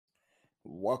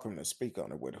Welcome to Speak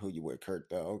On It with Who You With Kurt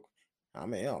Dog.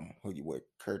 I'm M, Who You With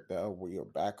Kurt Dog. We are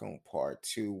back on part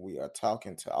two. We are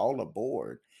talking to all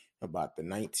aboard about the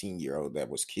 19-year-old that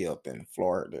was killed in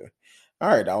Florida. All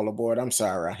right, all aboard. I'm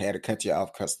sorry I had to cut you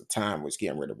off because the time was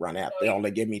getting ready to run out. They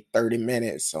only give me 30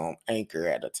 minutes on Anchor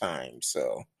at a time,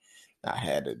 so I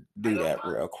had to do that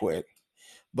real quick.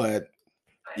 But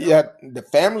yeah, the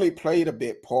family played a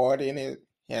big part in it,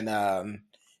 and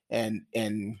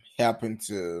helping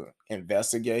to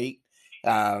investigate.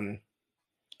 Um,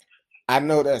 I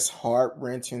know that's heart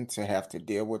wrenching to have to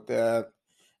deal with that.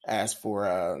 As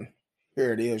for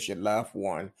here it is, your loved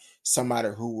one, somebody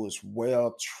who was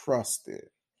well trusted,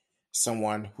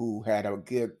 someone who had a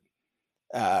good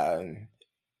uh,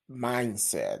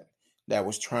 mindset, that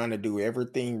was trying to do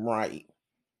everything right,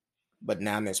 but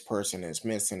now this person is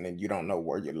missing and you don't know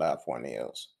where your loved one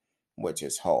is, which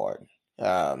is hard.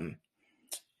 Um,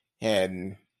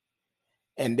 and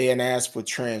and then as for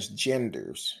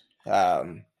transgenders,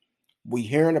 um, we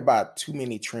hearing about too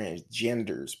many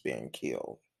transgenders being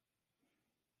killed,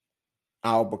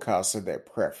 all because of their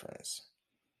preference.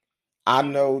 I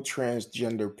know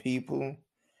transgender people.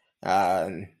 Uh,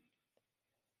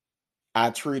 I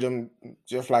treat them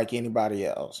just like anybody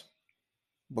else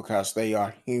because they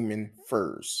are human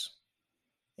first,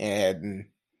 and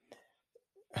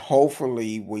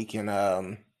hopefully we can.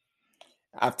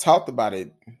 I've talked about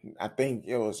it. I think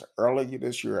it was earlier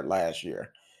this year or last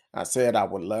year. I said I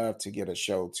would love to get a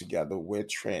show together with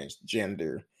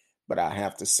transgender, but I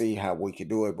have to see how we could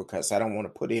do it because I don't want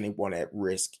to put anyone at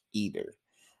risk either,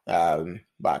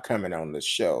 by coming on the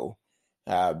show.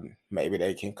 Maybe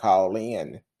they can call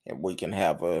in and we can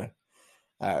have a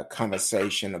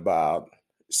conversation about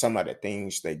some of the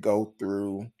things they go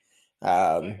through.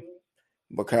 Um,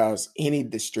 because any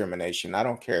discrimination, I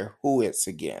don't care who it's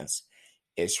against,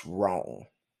 it's wrong.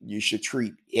 You should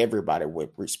treat everybody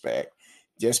with respect.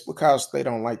 Just because they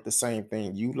don't like the same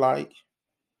thing you like,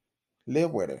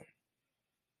 live with it.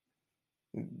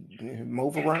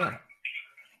 Move around.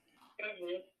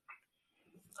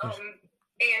 hmm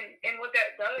and what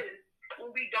that does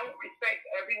when we don't respect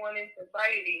everyone in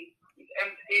society,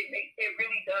 it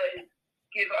really does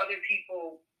give other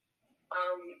people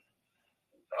um,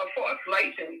 a false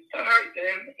license to hurt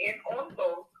them, and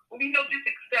also when we don't just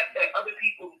accept that other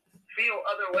people feel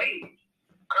other ways,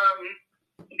 um,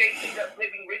 they end up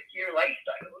living riskier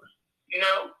lifestyles,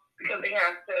 because they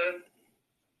have to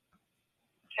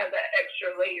have that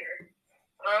extra layer.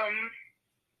 Um,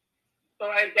 so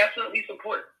I definitely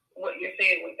support what you're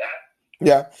saying with that.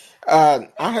 Yeah.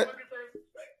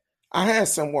 I had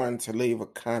someone to leave a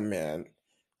comment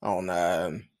on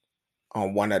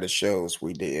on one of the shows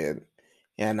we did,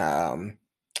 and I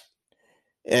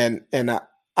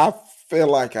feel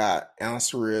like I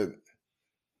answered it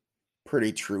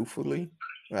pretty truthfully.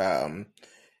 Um,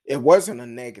 it wasn't a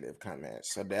negative comment,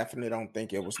 so definitely don't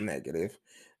think it was negative.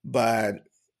 But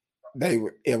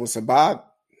it was about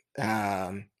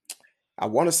um, I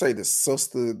want to say the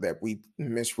sister that we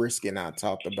Miss Risky and I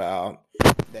talked about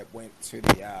that went to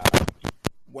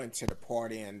the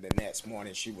party, and the next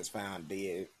morning she was found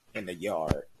dead in the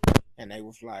yard, and they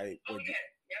was like, Oh "Well, yeah,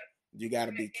 yep. you got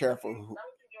to be careful." That was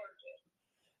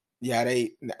in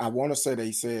Georgia. Yeah, I want to say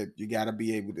they said you got to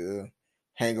be able to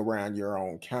hang around your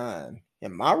own kind,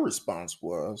 and my response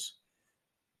was,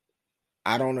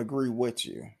 I don't agree with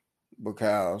you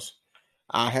because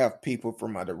I have people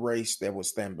from other race that will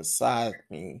stand beside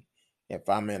me if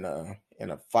I'm in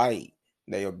a fight.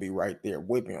 They'll be right there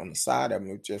with me on the side of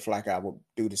me, just like I would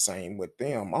do the same with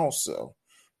them also.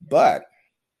 But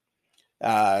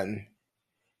uh,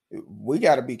 we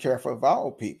got to be careful of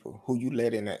all people who you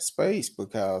let in that space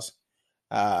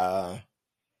uh,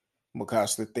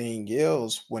 because the thing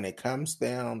is, when it comes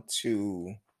down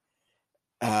to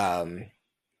um,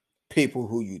 people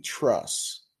who you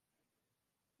trust,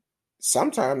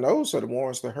 sometimes those are the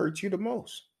ones that hurt you the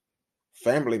most.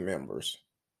 Family members,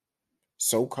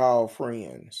 so-called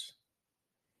friends.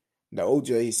 The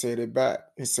OJ said it back.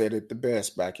 He said it the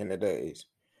best back in the days.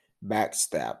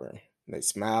 Backstabber. They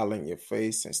smile in your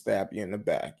face and stab you in the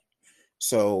back.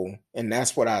 So, and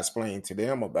that's what I explained to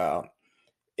them about.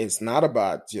 It's not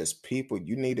about just people.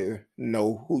 You need to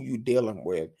know who you're dealing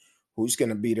with, who's going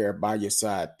to be there by your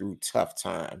side through tough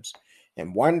times.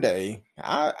 And one day,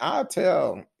 I'll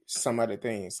tell some of the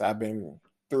things I've been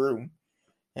through,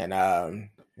 and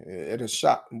it'll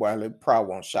shock. Well, it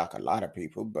probably won't shock a lot of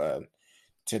people, but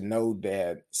to know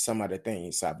that some of the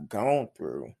things I've gone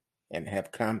through and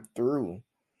have come through,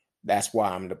 that's why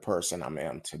I'm the person I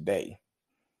am today.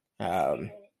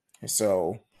 Um,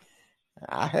 so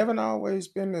I haven't always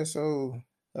been this so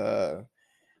uh,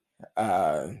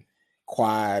 uh,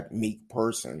 quiet, meek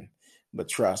person. But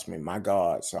trust me, my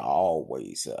guards are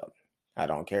always up. I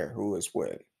don't care who it's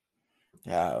with.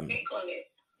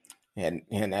 And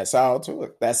that's all to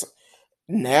it. That's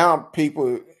now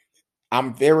people.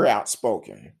 I'm very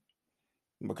outspoken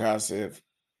because if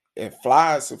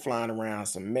flies are flying around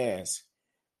some mess,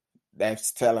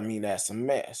 that's telling me that's a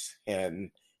mess,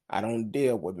 and I don't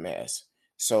deal with mess.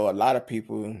 So a lot of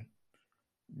people,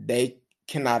 they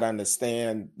cannot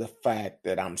understand the fact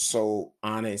that I'm so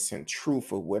honest and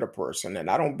truthful with a person, and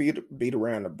I don't beat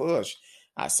around the bush.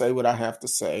 I say what I have to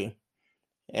say,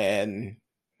 and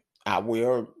I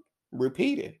will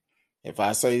repeat it. If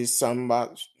I say something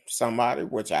about somebody,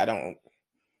 which I don't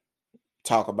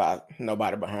talk about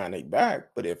nobody behind their back,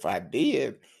 but if I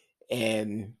did,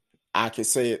 and I could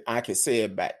say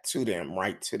it back to them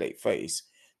right to their face.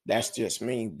 That's just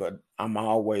me, but I'm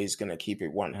always gonna keep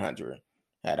it 100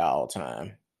 at all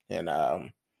time, and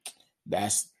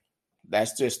that's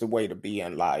just the way to be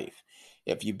in life.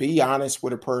 If you be honest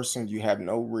with a person, you have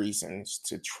no reasons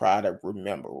to try to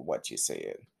remember what you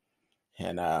said,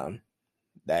 and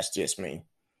that's just me.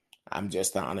 I'm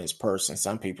just an honest person.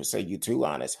 Some people say you too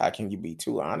honest. How can you be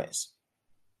too honest?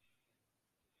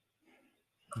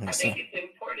 I think it's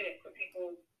important for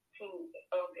people to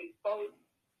expose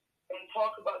and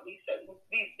talk about these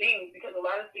things, because a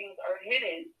lot of things are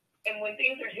hidden, and when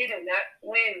things are hidden, that's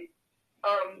when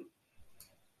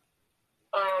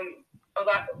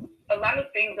a lot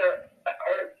of things are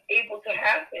able to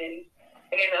happen,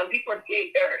 and people are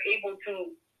able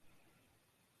to.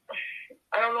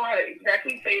 I don't know how to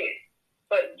exactly say it,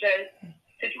 but just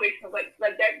situations like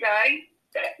that guy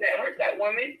that hurt that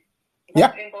woman.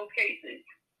 Yeah. In both cases,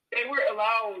 they were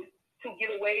allowed to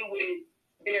get away with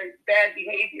their bad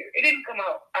behavior. It didn't come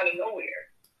out of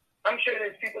nowhere. I'm sure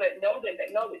there's people that know that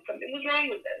something was wrong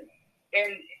with them,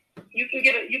 and you can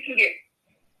get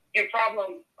your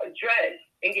problem addressed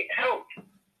and get help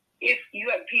if you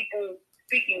have people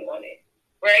speaking on it,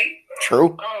 right?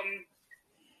 True.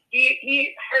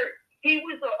 He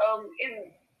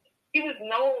was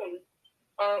known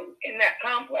in that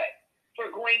complex for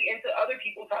going into other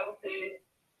people's houses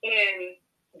and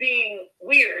being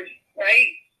weird,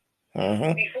 right?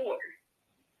 Mm-hmm. Before.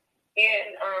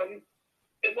 And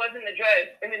it wasn't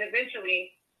addressed. And then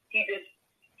eventually he just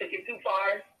took it too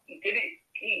far. He did it.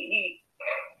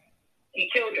 He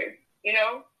killed her, you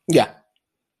know? Yeah.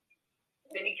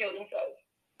 Then he killed himself.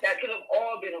 That could have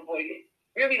all been avoided.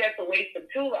 Really, that's a waste of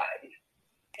 2 lives.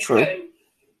 True. Because,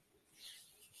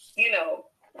 you know,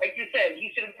 like you said,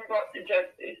 he should have been brought to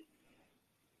justice.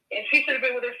 And she should have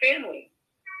been with her family.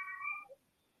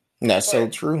 That's so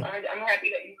true. I'm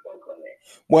happy that you spoke on it.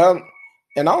 Well,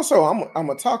 and also I'm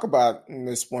gonna talk about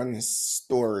this one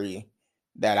story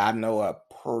that I know of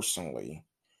personally.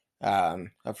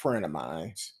 A friend of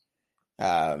mine's.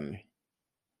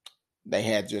 They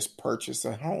had just purchased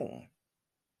a home.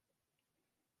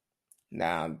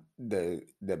 Now the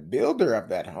builder of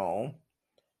that home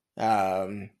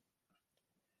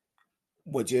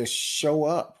would just show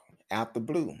up out the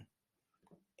blue.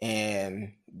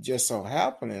 And just so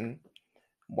happening,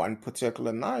 one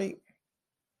particular night,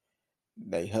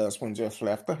 their husband just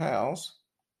left the house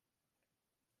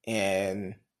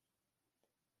and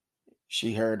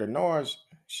she heard a noise.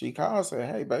 She called, said,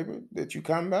 "Hey, baby, did you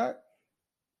come back?"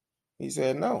 He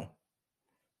said, "No."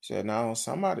 She said, "No,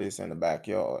 somebody's in the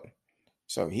backyard."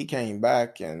 So he came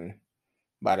back, and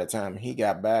by the time he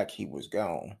got back, he was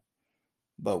gone.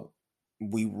 But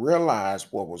we realized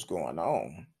what was going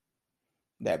on.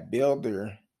 That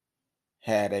builder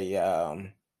had a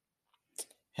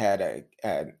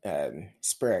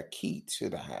spare key to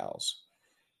the house.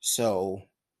 So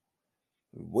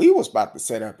we was about to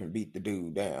set up and beat the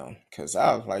dude down, because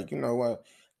I was like, you know what?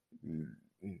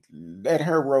 Let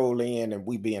her roll in and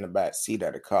we be in the back seat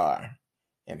of the car,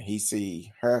 and he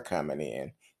see her coming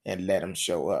in, and let him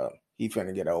show up. He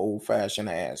finna get an old-fashioned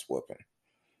ass whooping.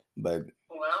 But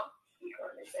well,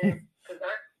 because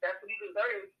that's what he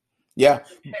deserves. Yeah.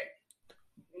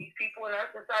 These people in our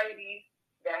society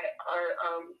that are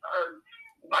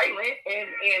violent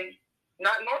and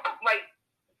not normal, like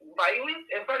violent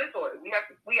and predatory. We have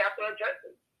to address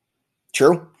it.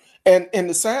 True. And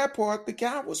the sad part, the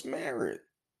guy was married,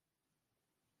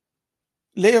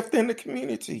 lived in the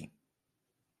community.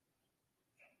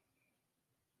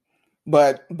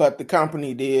 But the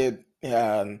company did.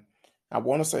 I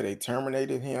want to say they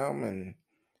terminated him,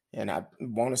 and I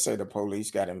want to say the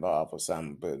police got involved or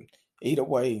something. But either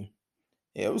way,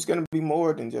 it was going to be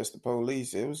more than just the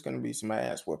police. It was going to be some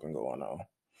ass whooping going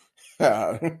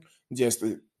on. Just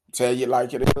to tell you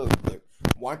like it is. But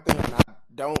one thing I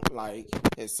don't like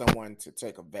is someone to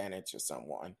take advantage of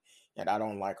someone, and I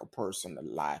don't like a person to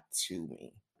lie to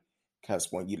me.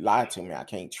 Because when you lie to me, I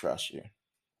can't trust you.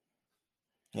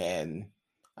 And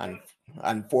un-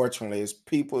 unfortunately, it's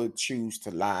people choose to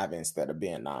lie instead of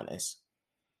being honest.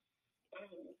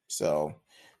 So,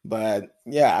 but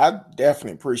yeah, I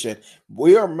definitely appreciate it.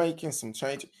 We are making some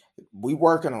changes. We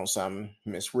working on something,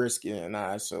 Miss Risky and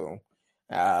I. So,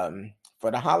 for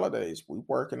the holidays, we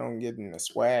working on getting the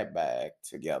swag bag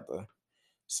together.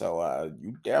 So,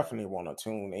 you definitely want to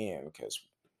tune in because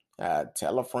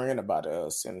tell a friend about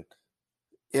us, and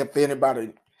if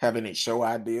anybody have any show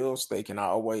ideas, they can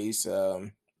always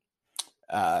let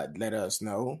us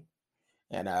know,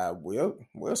 and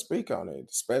we'll speak on it,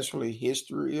 especially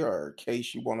history or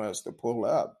case you want us to pull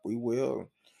up. We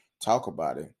will talk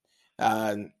about it.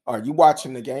 Are you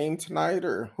watching the game tonight,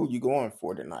 or who you going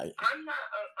for tonight? I'm not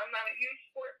a huge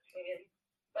sports fan,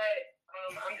 but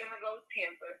I'm gonna go with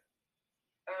Tampa.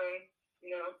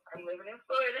 I'm living in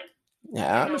Florida.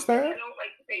 Yeah, I understand. I don't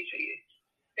like the Patriots.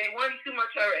 They won too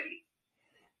much already.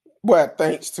 Well,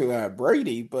 thanks to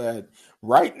Brady, but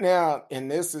right now,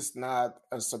 and this is not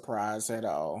a surprise at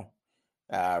all.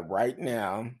 Right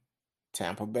now,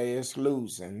 Tampa Bay is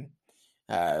losing.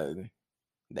 Uh,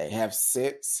 they have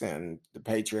 6, and the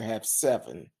Patriots have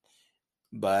 7.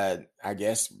 But I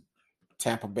guess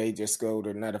Tampa Bay just scored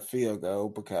another field goal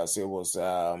because it was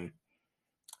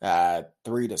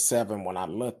 3-7 when I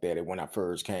looked at it when I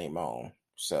first came on.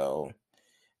 So,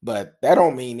 but that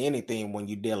don't mean anything when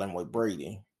you're dealing with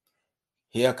Brady.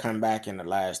 He'll come back in the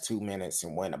last 2 minutes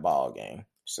and win a ball game.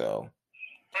 So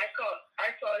I saw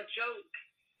a joke.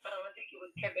 I think it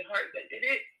was Kevin Hart that did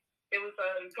it. It was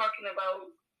talking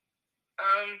about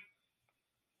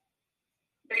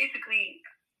basically,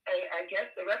 I guess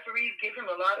the referees give him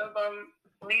a lot of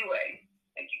leeway.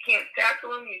 Like you can't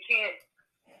tackle him, you can't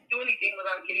do anything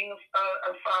without getting a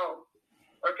foul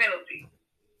or penalty.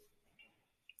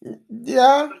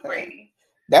 Yeah,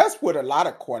 that's with a lot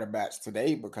of quarterbacks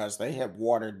today because they have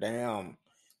watered down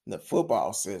the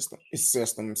football system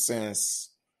since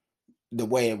the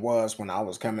way it was when I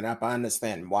was coming up. I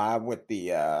understand why with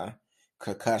the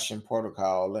concussion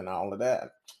protocol and all of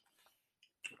that.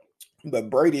 But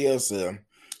Brady is a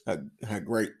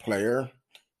great player,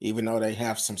 even though they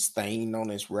have some stain on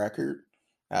his record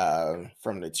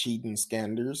from the cheating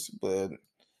scandals. But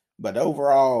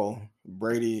overall,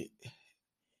 Brady,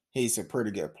 he's a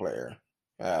pretty good player.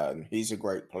 He's a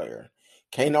great player.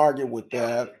 Can't argue with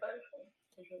that.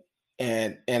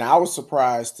 And I was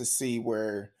surprised to see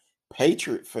where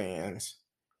Patriot fans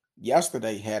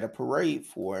yesterday had a parade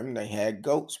for him. They had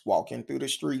goats walking through the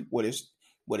street with his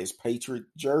Patriot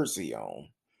jersey on.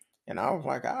 And I was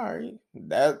like, all right,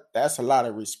 that's a lot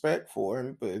of respect for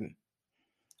him,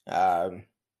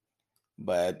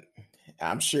 but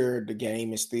I'm sure the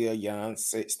game is still young,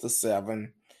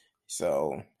 6-7,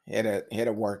 so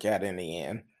it'll work out in the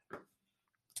end.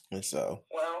 And so,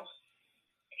 well,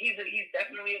 he's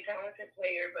definitely a talented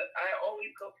player, but I always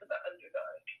go for the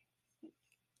underdog.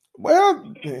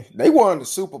 Well, they won the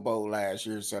Super Bowl last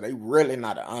year, so they really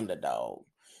not an underdog.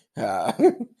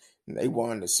 They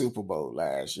won the Super Bowl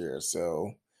last year,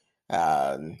 so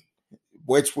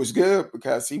which was good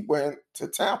because he went to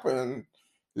Tampa and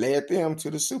led them to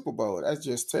the Super Bowl. That's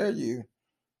just tell you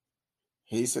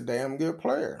he's a damn good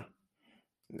player.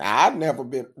 Now, I've never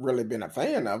really been a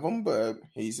fan of him, but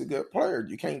he's a good player.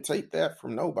 You can't take that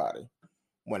from nobody.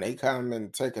 When they come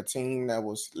and take a team that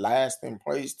was last in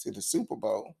place to the Super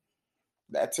Bowl,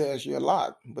 that tells you a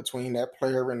lot between that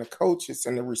player and the coaches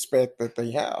and the respect that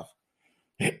they have.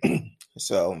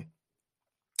 So,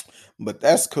 but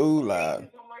that's cool. Thank you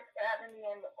so much for having me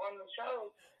on the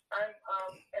show. I'm,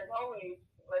 as always,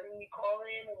 letting me call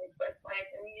in and express my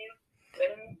opinion,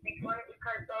 letting me speak on it with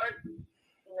Kurt Dart.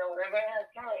 Whenever I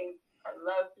have time, I'd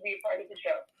love to be a part of the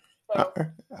show. So,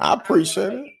 I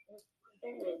appreciate it.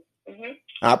 Mm-hmm.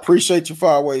 I appreciate you for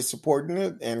always supporting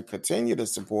it and continue to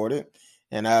support it.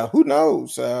 And who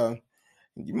knows,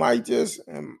 you might just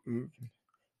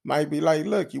might be like,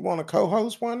 look, you want to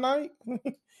co-host one night?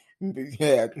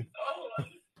 Yeah. Oh.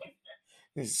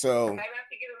 So I have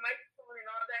to get a microphone and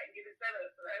all that and get it set up.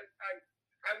 So I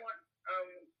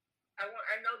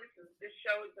know this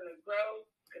show is gonna grow,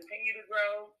 continue to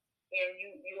grow, and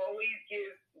you always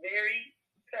give very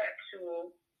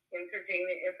factual,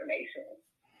 entertaining information.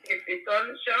 If it's on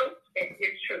the show,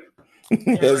 it's true.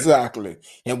 Exactly.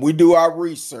 And we do our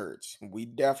research. We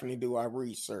definitely do our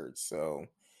research. So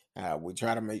we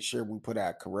try to make sure we put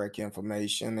out correct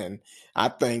information. And I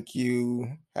thank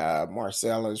you,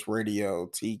 Marcellus Radio,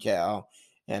 TCal,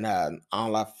 And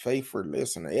all our faithful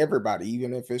listener, everybody,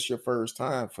 even if it's your first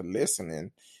time, for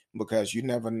listening, because you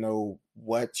never know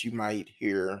what you might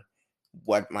hear,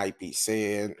 what might be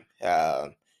said.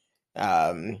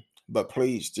 But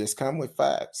please just come with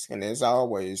facts. And as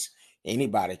always,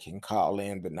 anybody can call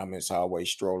in. The number is always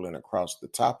strolling across the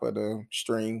top of the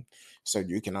stream, so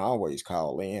you can always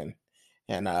call in.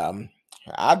 And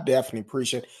I definitely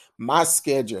appreciate my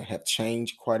schedule have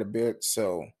changed quite a bit.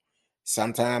 So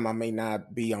sometime I may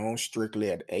not be on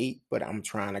strictly at 8, but I'm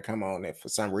trying to come on. If for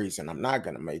some reason I'm not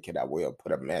going to make it, I will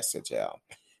put a message out.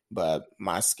 But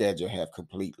my schedule have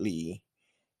completely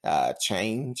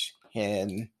changed,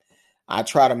 and I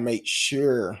try to make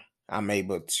sure I'm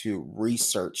able to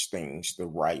research things the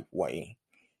right way.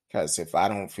 Because if I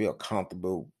don't feel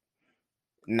comfortable,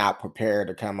 not prepared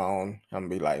to come on, I'm gonna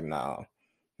be like, no,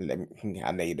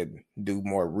 I need to do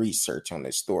more research on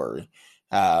this story.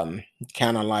 Kind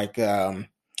of like I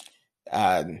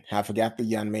forgot the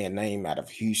young man name out of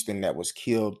Houston that was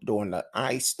killed during the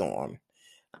ice storm.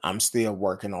 I'm still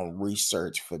working on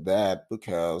research for that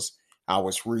because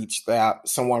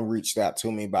someone reached out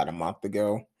to me about a month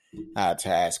ago to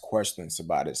ask questions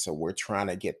about it. So we're trying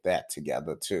to get that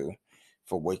together too,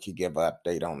 for we could give an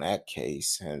update on that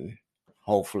case. And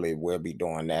hopefully we'll be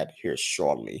doing that here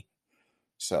shortly.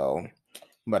 So,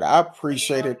 but I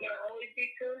appreciate it. I'll always be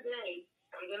tuned in.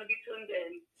 I'm going to be tuned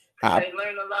in. I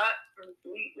learned a lot.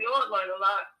 We all learn a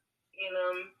lot. And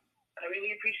I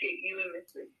really appreciate you and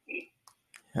Mr. Steve.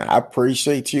 I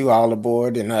appreciate you all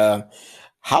aboard. And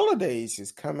holidays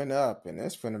is coming up, and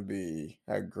it's going to be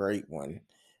a great one.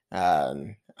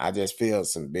 I just feel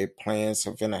some big plans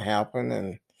are going to happen,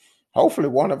 and hopefully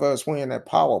one of us win that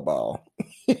Powerball.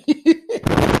 I gotta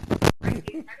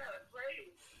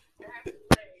play. I have to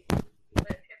play. But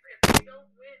if we don't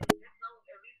win, just know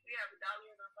at least we have $1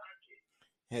 in our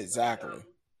pocket. Exactly.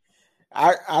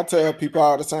 I tell people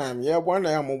all the time, yeah, one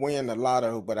day I'm gonna win the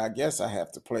lotto, but I guess I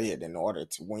have to play it in order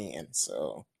to win.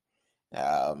 So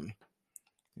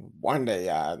one day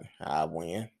I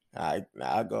win.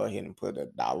 I'll go ahead and put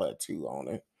 $1 or $2 on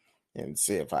it and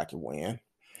see if I can win.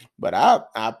 But I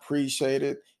appreciate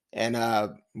it, and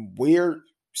we're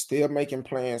still making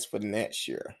plans for the next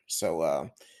year. So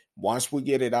once we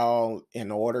get it all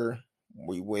in order,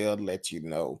 we will let you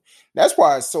know. That's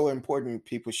why it's so important.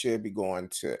 People should be going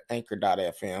to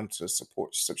anchor.fm to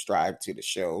subscribe to the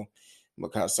show,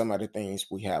 because some of the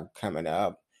things we have coming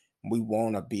up, we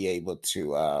want to be able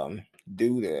to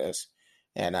do this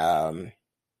and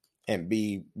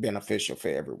be beneficial for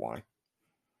everyone.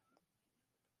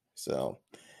 So,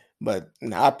 but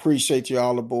I appreciate you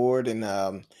all aboard,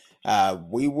 and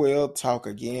we will talk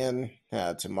again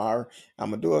tomorrow. I'm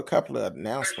gonna do a couple of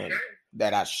announcements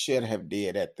that I should have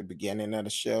did at the beginning of the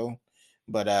show,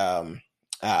 but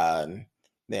then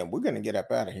we're gonna get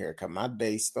up out of here because my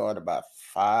day started about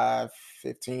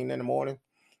 5:15 in the morning,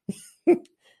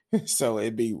 so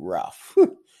it'd be rough.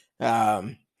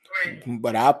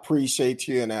 But I appreciate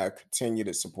you, and I continue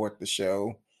to support the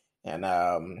show, and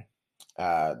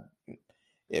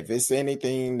if it's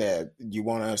anything that you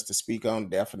want us to speak on,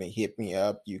 definitely hit me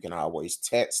up. You can always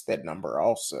text that number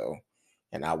also,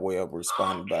 and I will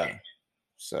respond back.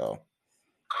 So, all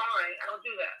right, I'll do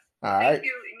that. All right. Thank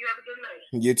you, and you have a good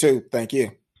night. You too. Thank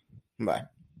you. Bye.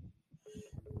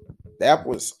 That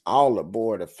was all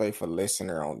aboard a faithful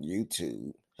listener on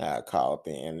YouTube. Called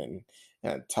in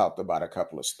and talked about a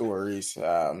couple of stories.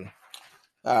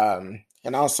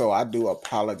 And also, I do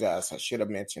apologize. I should have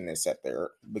mentioned this at the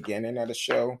beginning of the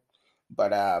show.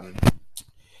 But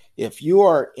if you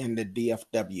are in the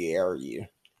DFW area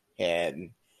and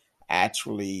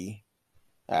actually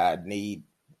need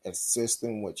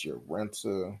assistance with your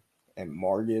rental and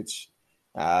mortgage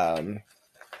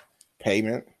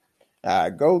payment,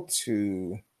 go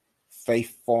to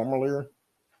faithformular.org,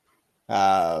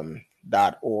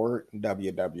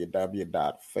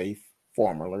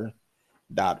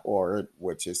 www.faithformular.org,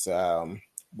 which is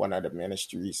one of the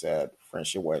ministries at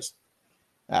Friendship West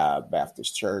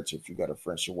Baptist Church. If you go to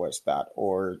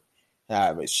friendshipwest.org,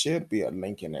 it should be a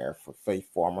link in there for Faith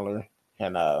Formula,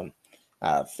 and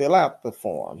fill out the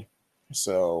form.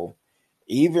 So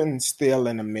even still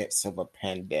in the midst of a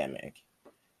pandemic,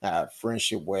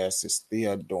 Friendship West is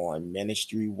still doing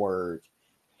ministry work,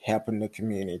 helping the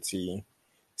community,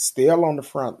 still on the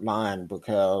front line,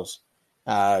 because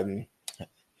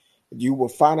you will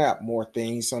find out more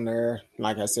things on there.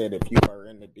 Like I said, if you are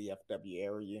in the DFW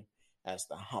area, as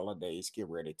the holidays get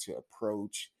ready to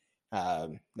approach,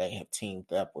 they have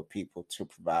teamed up with people to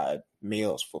provide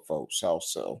meals for folks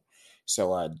also.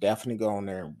 So definitely go on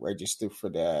there and register for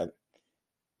that.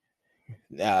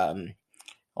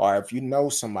 or if you know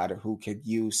somebody who could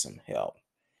use some help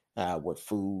with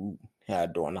food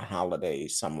during the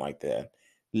holidays, something like that,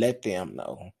 let them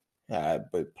know.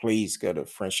 But please go to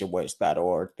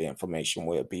friendshipwest.org. The information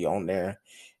will be on there.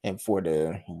 And for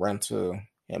the rental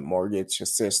and mortgage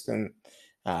assistant,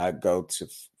 go to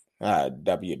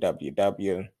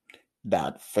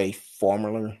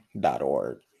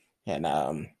www.faithformula.org. And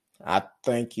I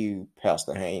thank you,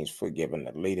 Pastor Haynes, for giving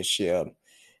the leadership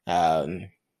um,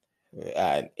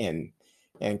 and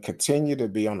continue to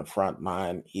be on the front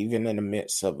line, even in the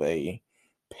midst of a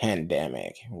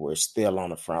pandemic. We're still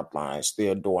on the front line,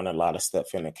 still doing a lot of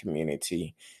stuff in the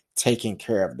community, taking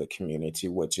care of the community,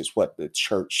 which is what the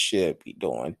church should be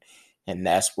doing, and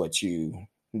that's what your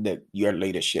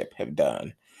leadership have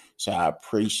done. So I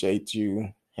appreciate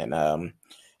you, and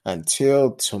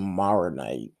until tomorrow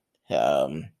night.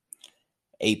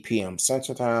 8 p.m.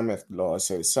 Central Time. If the Lord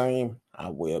says the same, I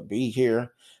will be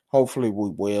here. Hopefully, we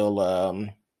will uh,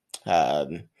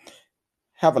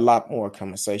 have a lot more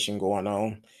conversation going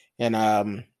on.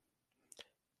 And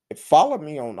follow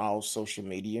me on all social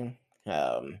media.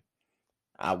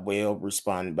 I will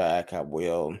respond back. I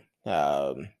will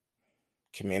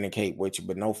communicate with you,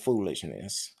 but no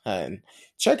foolishness. And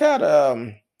check out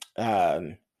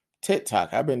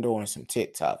TikTok. I've been doing some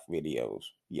TikTok videos.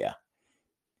 Yeah.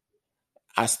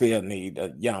 I still need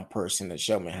a young person to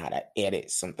show me how to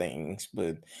edit some things,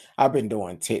 but I've been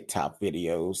doing TikTok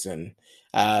videos and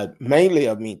mainly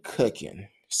of me cooking.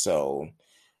 So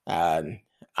uh,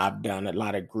 I've done a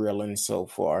lot of grilling so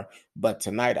far, but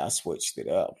tonight I switched it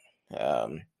up.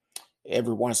 Um,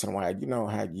 every once in a while, you know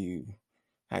how you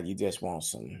just want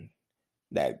some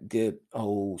that good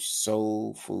old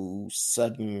soul food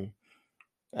southern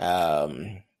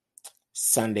um,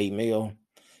 Sunday meal.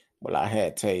 Well, I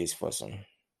had taste for some.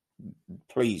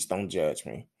 Please don't judge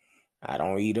me. I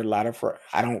don't eat a lot of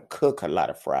I don't cook a lot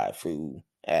of fried food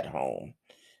at home.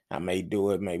 I may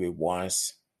do it maybe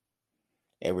once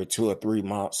every 2 or 3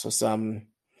 months or something.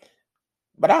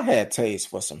 But I had taste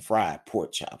for some fried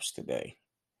pork chops today.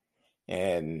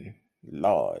 And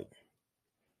Lord,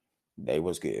 they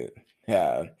was good.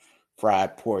 Uh,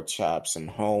 Fried pork chops, some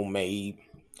homemade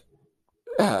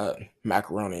uh,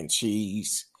 macaroni and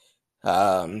cheese,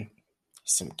 um,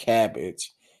 some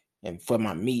cabbage. And for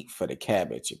my meat, for the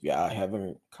cabbage, if y'all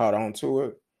haven't caught on to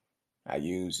it, I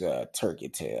use turkey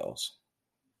tails.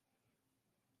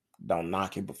 Don't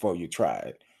knock it before you try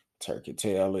it. Turkey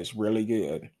tail is really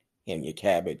good. And your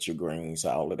cabbage, your greens,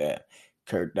 all of that.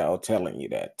 Kurt Dog telling you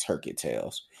that turkey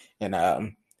tails. And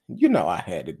I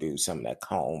had to do some of that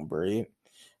cornbread,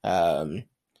 um,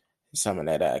 some of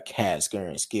that cast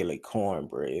and skillet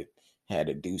cornbread. Had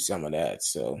to do some of that.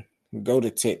 So go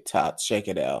to TikTok, check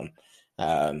it out.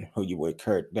 Who you with,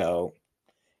 Kurt Dog,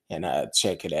 and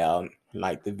check it out.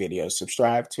 Like the video,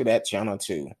 subscribe to that channel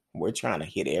too. We're trying to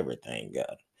hit everything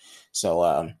up.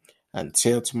 So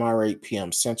until tomorrow, 8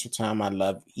 p.m. Central Time, I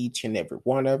love each and every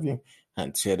one of you.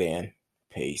 Until then,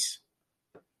 peace.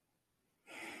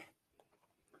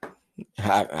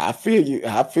 I feel you.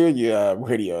 I feel you,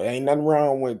 radio. Ain't nothing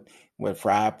wrong with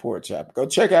fried pork chop. Go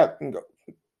check out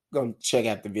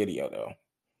the video though.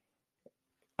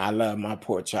 I love my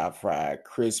pork chop fried,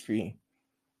 crispy.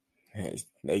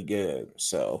 They good.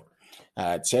 So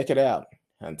check it out.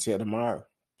 Until tomorrow,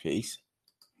 peace.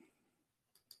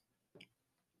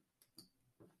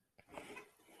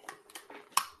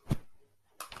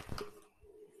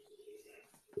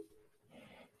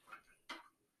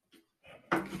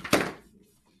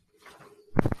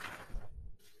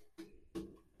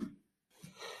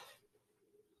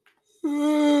 Yeah,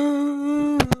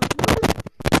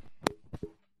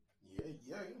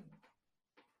 yeah.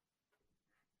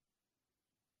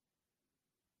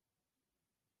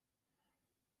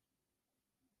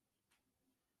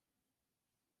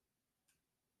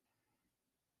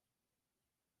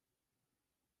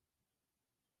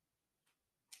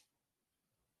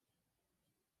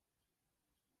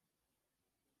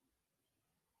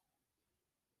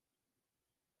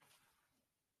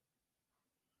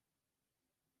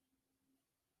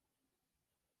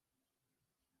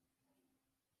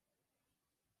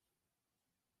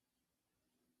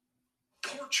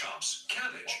 Pork chops,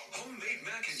 cabbage, homemade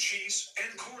mac and cheese,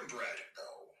 and cornbread.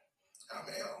 I'm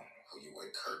Al. Who you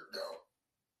with, Kurt, though?